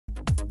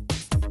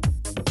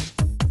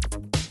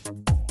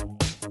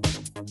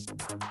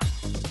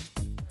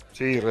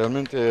Sí,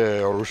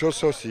 realmente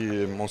orgullosos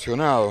y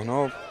emocionados,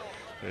 ¿no?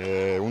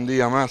 Un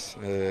día más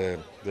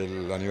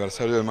del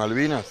aniversario de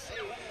Malvinas,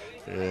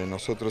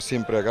 nosotros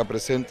siempre acá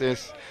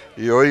presentes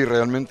y hoy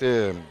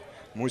realmente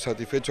muy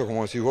satisfechos,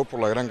 como decís vos,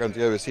 por la gran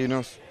cantidad de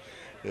vecinos,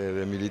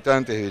 de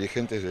militantes y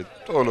dirigentes de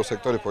todos los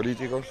sectores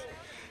políticos.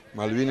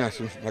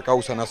 Malvinas es una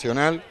causa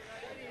nacional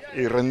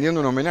y rendiendo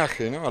un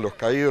homenaje, ¿no?, a los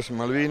caídos en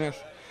Malvinas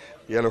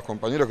y a los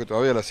compañeros que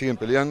todavía la siguen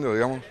peleando,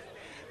 digamos,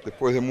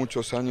 después de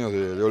muchos años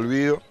de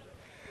olvido.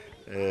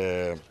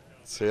 Eh,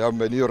 Se han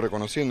venido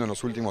reconociendo en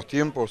los últimos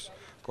tiempos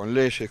con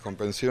leyes, con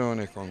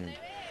pensiones,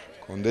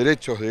 con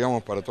derechos,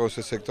 digamos, para todo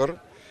ese sector.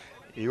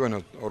 Y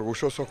bueno,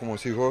 orgullosos, como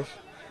decís vos,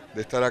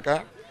 de estar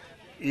acá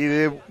y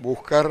de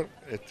buscar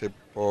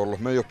por los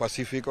medios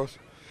pacíficos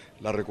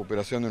la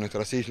recuperación de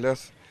nuestras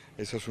islas.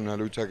 Esa es una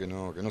lucha que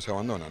no se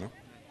abandona, ¿no?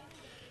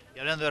 Y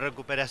hablando de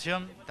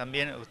recuperación,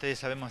 también ustedes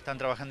sabemos están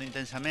trabajando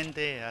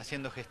intensamente,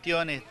 haciendo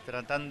gestiones,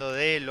 tratando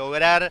de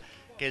lograr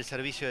que el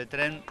servicio de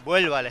tren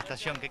vuelva a la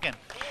estación Quequén.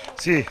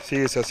 Sí, sí,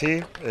 es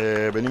así.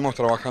 Venimos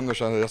trabajando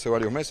ya desde hace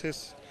varios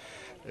meses,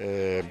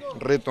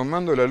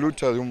 retomando la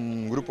lucha de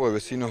un grupo de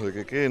vecinos de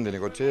Quequén, de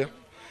Necochea,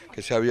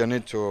 que ya habían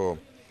hecho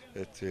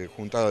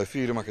juntada de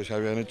firmas, que ya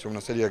habían hecho una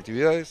serie de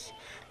actividades.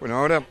 Bueno,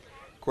 ahora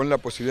con la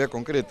posibilidad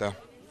concreta,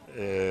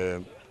 eh,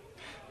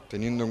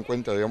 teniendo en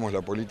cuenta, digamos,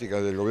 la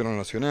política del gobierno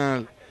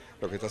nacional,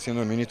 lo que está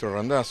haciendo el ministro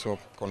Randazzo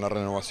con la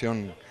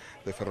renovación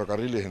de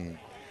ferrocarriles en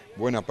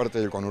buena parte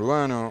del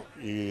conurbano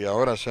y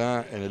ahora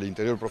ya en el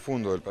interior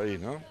profundo del país,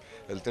 ¿no?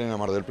 El tren a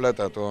Mar del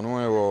Plata, todo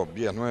nuevo,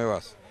 vías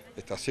nuevas,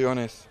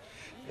 estaciones,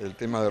 el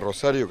tema de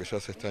Rosario que ya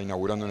se está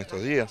inaugurando en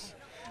estos días,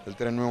 el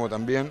tren nuevo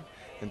también.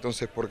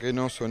 Entonces, ¿por qué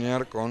no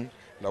soñar con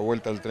la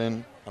vuelta al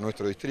tren a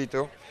nuestro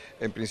distrito?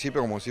 En principio,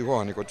 como decís vos,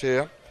 a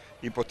Necochea,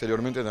 y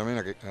posteriormente también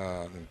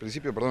en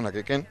principio, perdón, a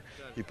Quequén,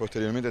 y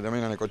posteriormente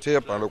también a Necochea,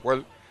 para lo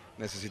cual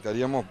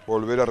necesitaríamos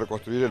volver a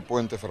reconstruir el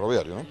puente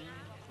ferroviario, ¿no?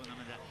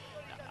 Fundamental.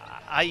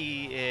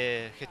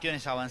 ¿Hay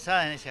gestiones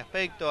avanzadas en ese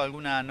aspecto?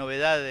 ¿Alguna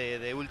novedad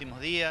de últimos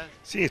días?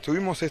 Sí,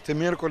 estuvimos este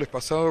miércoles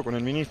pasado con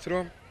el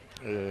ministro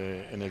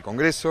en el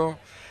Congreso,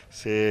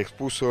 se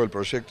expuso el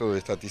proyecto de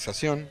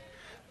estatización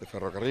de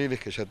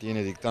ferrocarriles que ya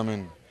tiene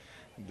dictamen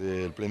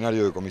del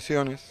plenario de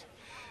comisiones.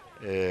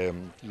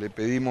 Le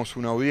pedimos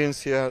una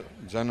audiencia,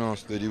 ya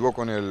nos derivó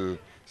con el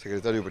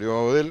secretario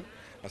privado de él,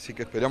 así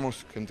que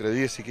esperamos que entre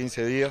 10 y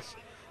 15 días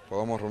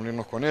podamos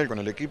reunirnos con él, con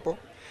el equipo,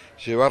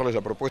 llevarles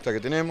la propuesta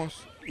que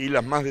tenemos y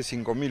las más de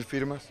 5.000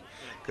 firmas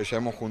que ya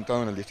hemos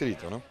juntado en el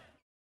distrito, ¿no?